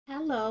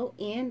Hello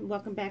and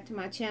welcome back to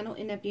my channel,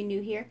 and if you're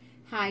new here,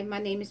 hi, my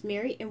name is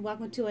Mary and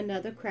welcome to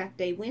another Craft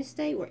Day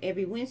Wednesday, where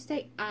every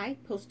Wednesday I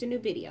post a new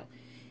video.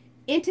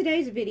 In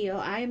today's video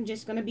I am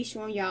just going to be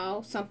showing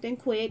y'all something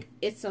quick.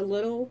 It's a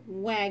little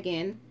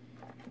wagon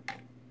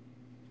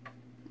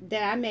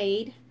that I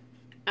made.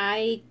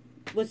 I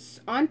was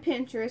on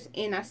Pinterest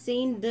and I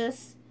seen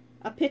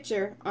a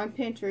picture on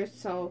Pinterest,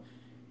 so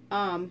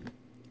I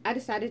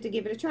decided to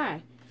give it a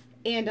try.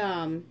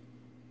 And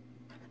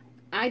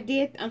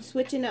I'm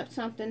switching up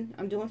something.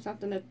 I'm doing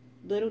something a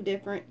little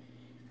different.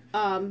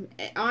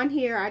 On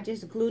here, I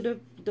just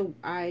glued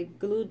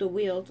the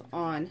wheels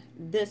on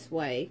this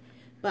way,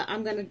 but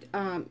I'm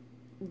gonna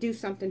do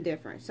something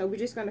different. So we're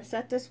just gonna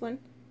set this one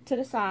to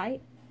the side,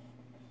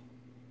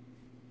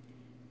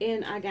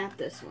 and I got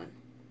this one.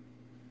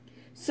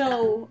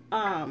 So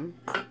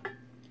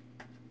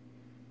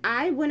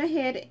I went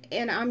ahead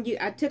and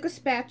I took a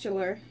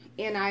spatula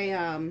and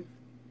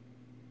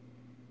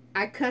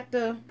I cut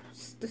the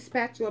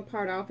spatula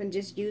part off and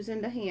just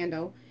using the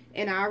handle,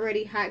 and I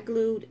already hot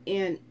glued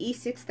in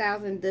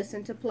E6000 this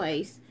into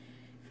place.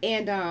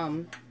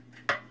 And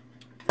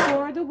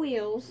for the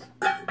wheels,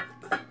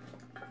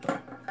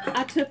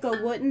 I took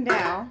a wooden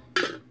dowel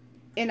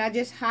and I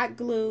just hot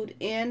glued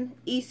in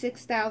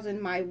E6000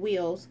 my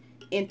wheels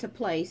into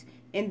place.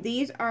 And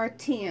these are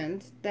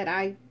tins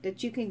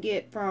that you can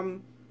get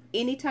from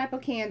any type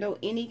of candle,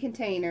 any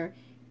container,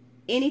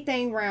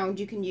 anything round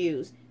you can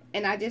use.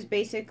 And I just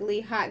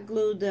basically hot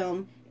glued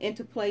them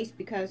into place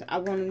because I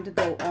want them to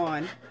go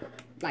on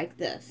like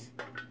this.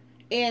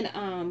 And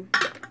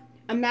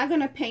I'm not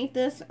gonna paint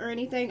this or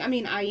anything. I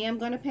mean, I am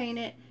gonna paint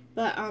it,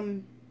 but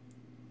I'm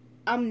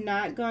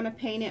not gonna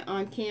paint it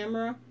on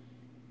camera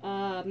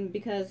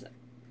because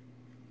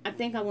I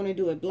think I want to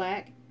do it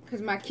black,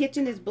 because my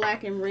kitchen is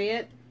black and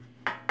red,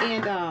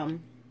 and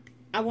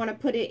I want to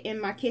put it in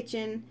my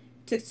kitchen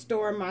to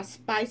store my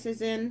spices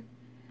in.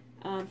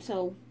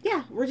 So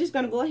yeah, we're just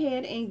gonna go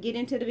ahead and get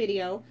into the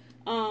video.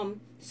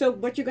 So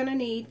what you're gonna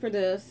need for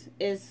this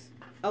is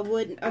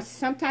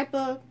some type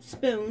of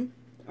spoon,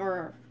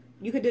 or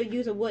you could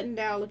use a wooden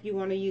dowel if you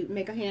want to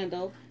make a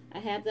handle. I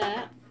have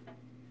that.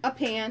 A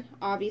pan,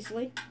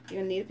 obviously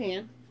you're gonna need a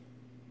pan.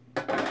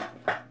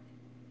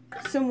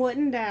 Some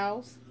wooden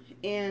dowels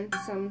and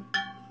some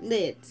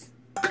lids.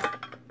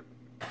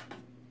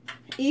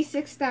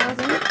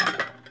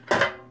 E6000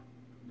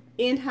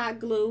 and hot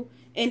glue.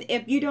 And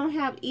if you don't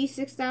have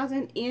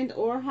E6000 and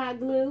or hot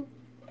glue,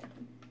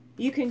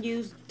 you can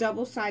use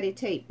double-sided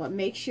tape, but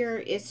make sure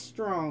it's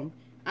strong.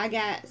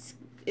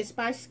 It's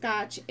by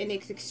Scotch, and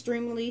it's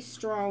extremely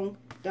strong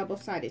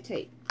double-sided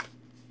tape.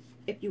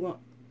 If you don't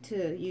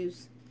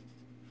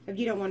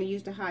want to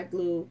use the hot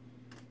glue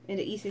in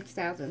the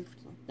E6000,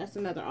 so that's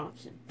another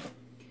option.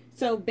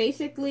 So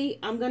basically,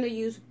 I'm going to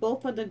use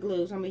both of the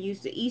glues. I'm going to use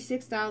the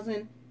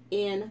E6000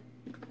 and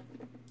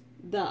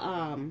the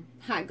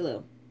hot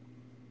glue.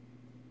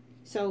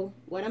 So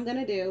what I'm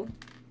gonna do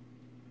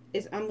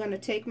is I'm gonna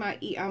take my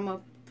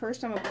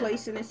first I'm gonna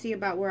place it and see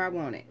about where I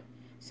want it.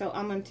 So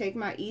I'm gonna take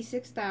my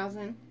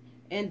E6000,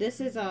 and this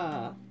is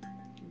a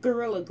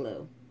Gorilla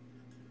Glue,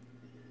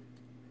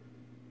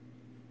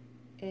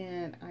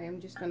 and I am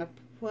just gonna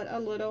put a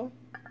little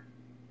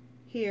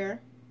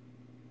here,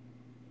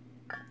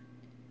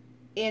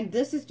 and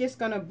this is just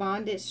gonna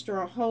bond it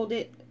strong, hold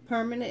it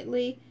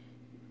permanently.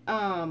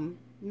 Not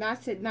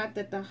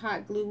that the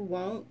hot glue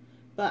won't,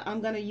 but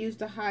I'm going to use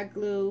the hot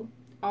glue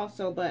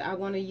also, but I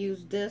want to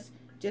use this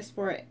just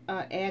for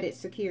added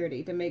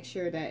security to make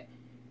sure that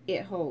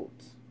it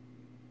holds.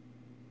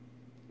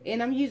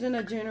 And I'm using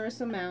a generous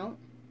amount.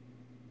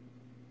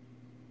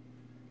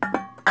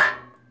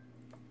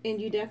 And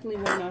you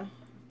definitely want to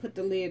put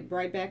the lid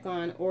right back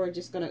on, or it's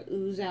just going to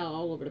ooze out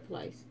all over the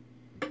place.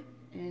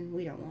 And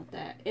we don't want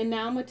that. And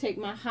now I'm going to take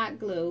my hot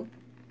glue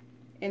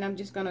and I'm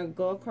just going to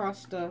go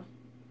across the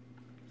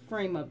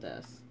frame of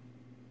this.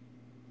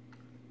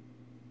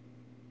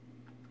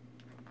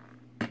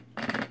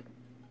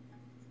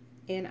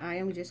 And I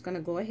am just going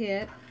to go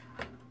ahead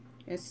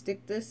and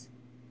stick this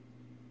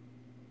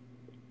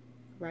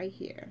right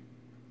here.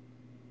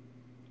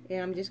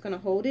 And I'm just going to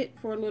hold it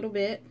for a little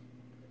bit,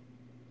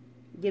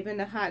 giving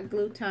the hot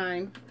glue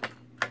time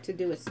to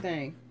do its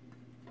thing.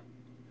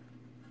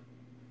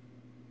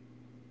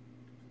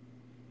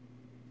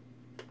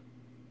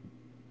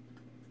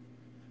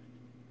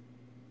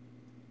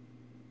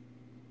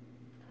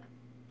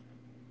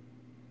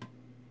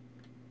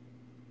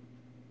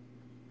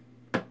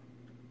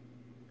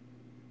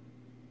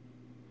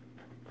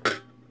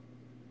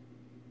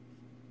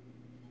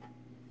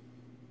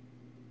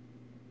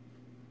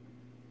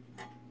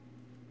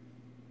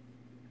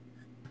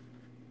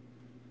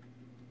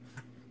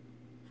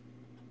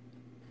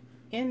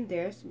 And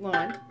there's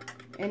one,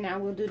 and now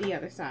we'll do the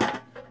other side.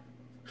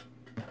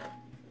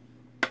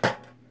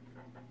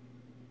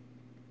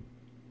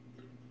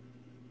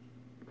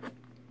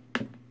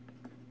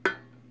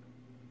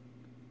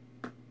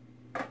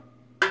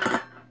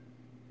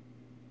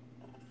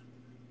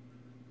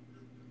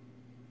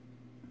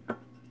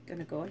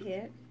 Gonna go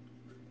ahead,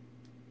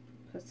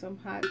 Put some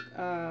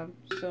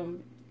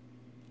some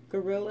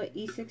Gorilla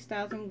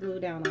E6000 glue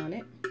down on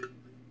it.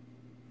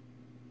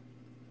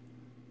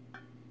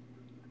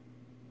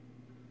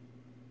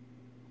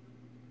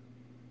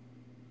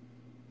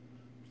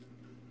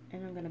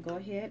 And I'm going to go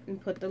ahead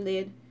and put the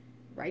lid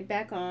right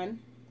back on.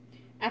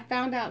 I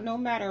found out no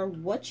matter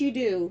what you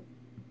do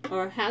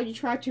or how you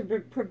try to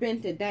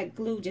prevent it, that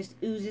glue just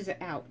oozes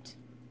out.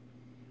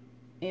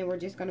 And we're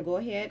just going to go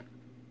ahead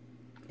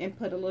and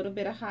put a little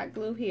bit of hot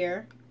glue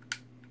here.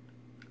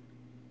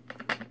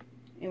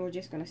 And we're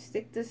just going to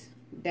stick this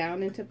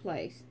down into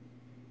place.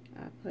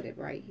 I'll put it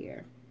right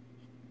here.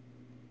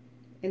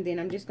 And then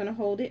I'm just going to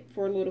hold it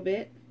for a little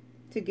bit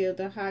to give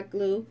the hot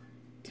glue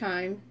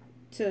time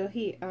to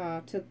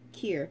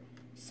cure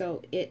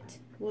so it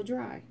will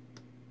dry.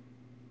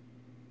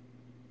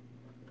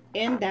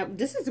 And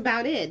this is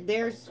about it.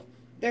 There's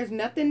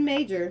nothing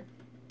major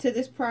to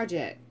this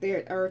project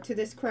or to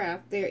this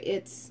craft.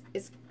 It's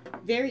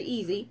very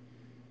easy,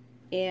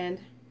 and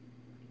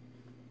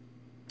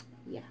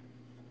yeah.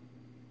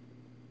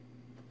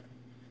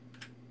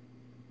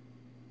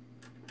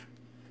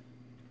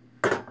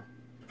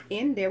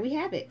 And there we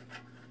have it.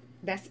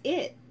 That's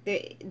it.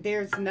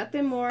 There's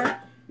nothing more,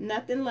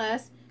 nothing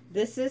less.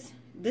 This is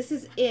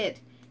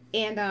it.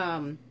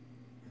 And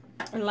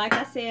like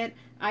I said,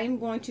 I am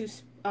going to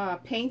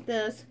paint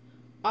this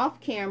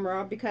off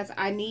camera because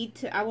I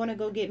want to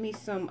go get me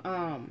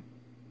some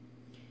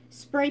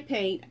spray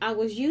paint. I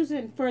was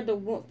using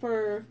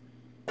I'm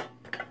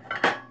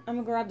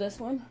gonna grab this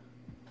one.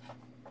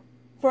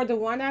 For the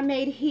one I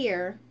made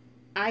here,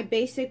 I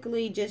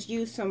basically just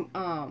used some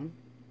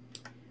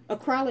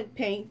acrylic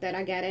paint that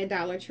I got at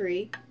Dollar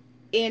Tree,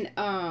 and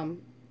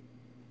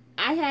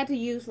I had to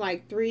use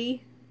like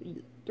three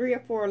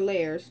or four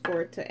layers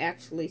for it to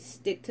actually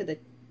stick to the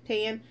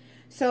pan.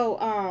 So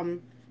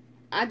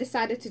I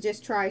decided to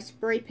just try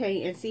spray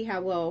paint and see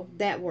how well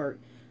that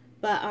worked.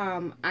 But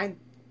I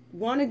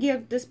want to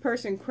give this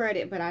person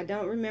credit, but I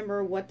don't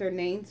remember what their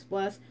names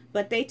was.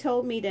 But they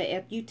told me that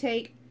if you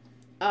take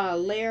a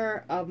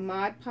layer of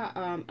Mod Podge,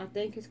 I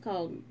think it's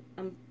called,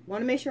 I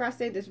want to make sure I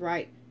say this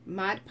right,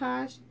 Mod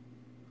Podge.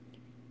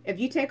 If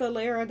you take a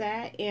layer of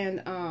that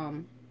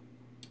and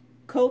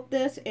coat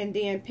this and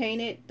then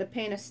paint it, the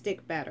paint will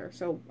stick better.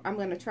 So I'm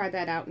going to try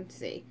that out and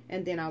see.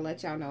 And then I'll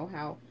let y'all know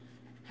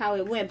how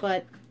it went.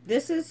 But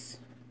this is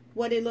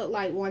what it looked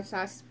like once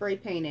I spray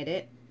painted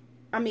it.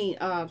 I mean,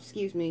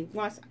 excuse me,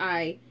 once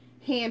I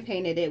hand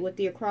painted it with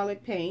the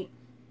acrylic paint.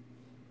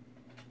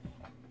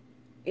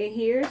 And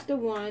here's the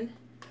one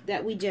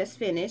that we just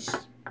finished.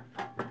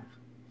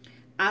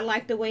 I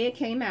like the way it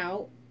came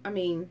out. I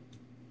mean,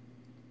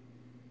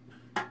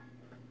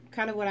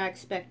 kind of what I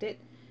expected.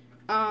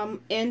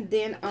 And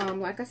then,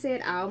 like I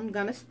said, I'm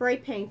gonna spray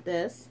paint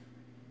this.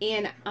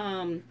 And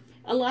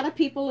a lot of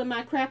people in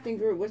my crafting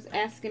group was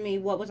asking me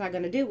what was I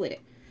gonna do with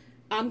it.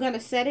 I'm gonna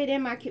set it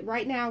in my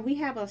right now. We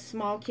have a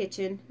small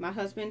kitchen. My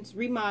husband's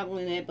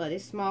remodeling it, but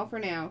it's small for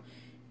now.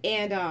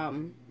 And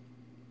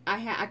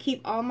I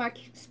keep all my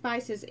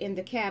spices in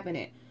the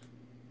cabinet.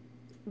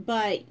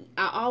 But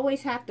I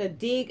always have to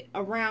dig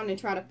around and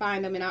try to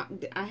find them.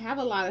 And I have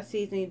a lot of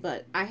seasoning,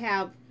 but I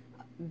have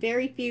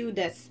very few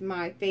that's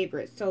my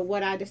favorite. So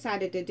what I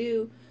decided to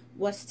do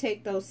was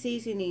take those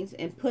seasonings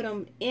and put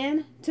them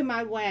into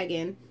my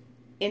wagon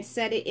and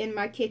set it in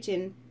my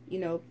kitchen, you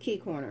know, key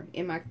corner,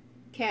 in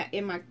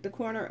the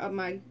corner of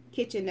my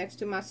kitchen next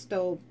to my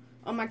stove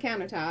on my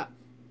countertop,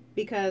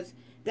 because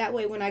that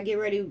way when I get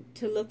ready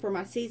to look for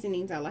my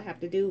seasonings, all I have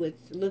to do is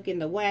look in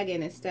the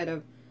wagon instead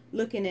of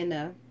looking in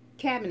the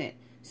cabinet.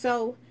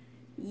 So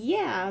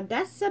yeah,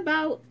 that's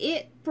about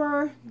it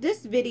for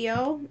this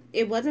video.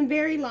 It wasn't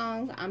very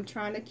long. I'm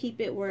trying to keep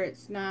it where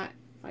it's not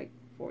like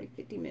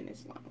 40-50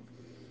 minutes long.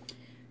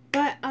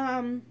 But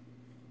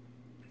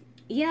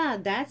yeah,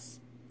 that's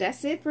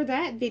it for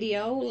that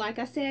video. Like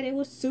I said, it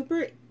was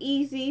super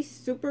easy,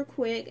 super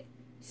quick,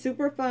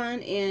 super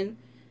fun, and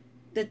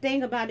the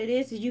thing about it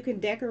is you can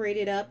decorate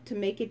it up to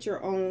make it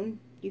your own.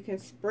 You can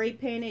spray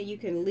paint it, you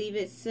can leave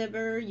it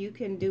simmer, you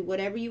can do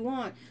whatever you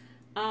want.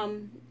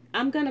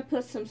 I'm gonna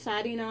put some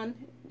siding on.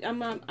 I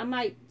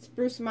might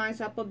spruce mine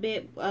up a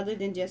bit other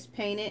than just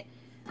paint it.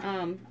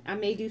 I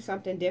may do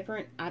something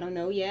different. I don't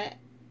know yet.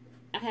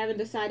 I haven't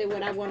decided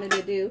what I wanted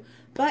to do.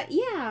 But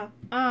yeah,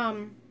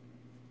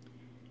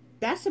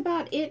 that's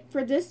about it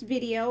for this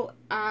video.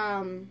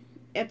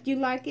 If you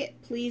like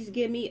it, please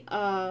give me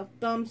a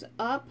thumbs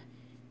up.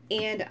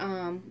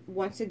 And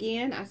once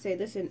again, I say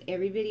this in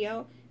every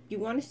video. If you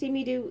want to see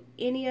me do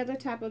any other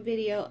type of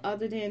video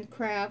other than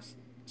crafts,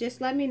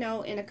 just let me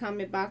know in the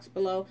comment box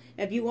below.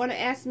 If you want to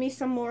ask me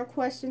some more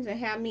questions and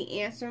have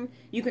me answer them,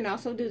 you can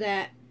also do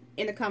that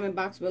in the comment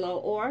box below.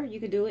 Or you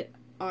can do it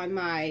on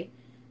my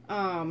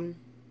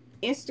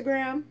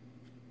Instagram,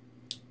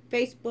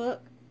 Facebook.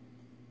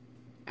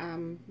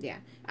 Yeah,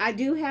 I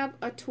do have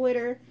a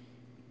Twitter,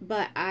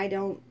 but I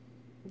don't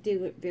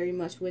do it very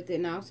much with it.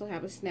 And I also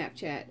have a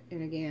Snapchat,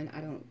 and again,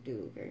 I don't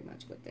do very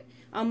much with it.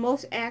 I'm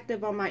most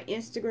active on my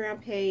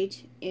Instagram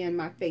page and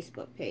my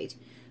Facebook page.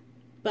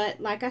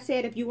 But like I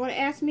said, if you want to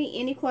ask me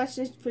any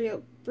questions,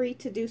 feel free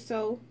to do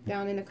so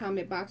down in the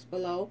comment box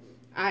below.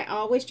 I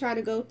always try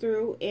to go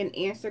through and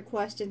answer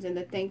questions and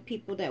to thank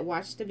people that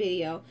watch the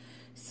video.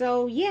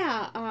 So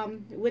yeah,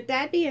 with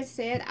that being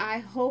said, I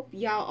hope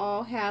y'all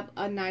all have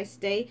a nice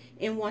day.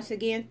 And once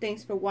again,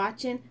 thanks for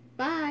watching.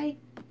 Bye.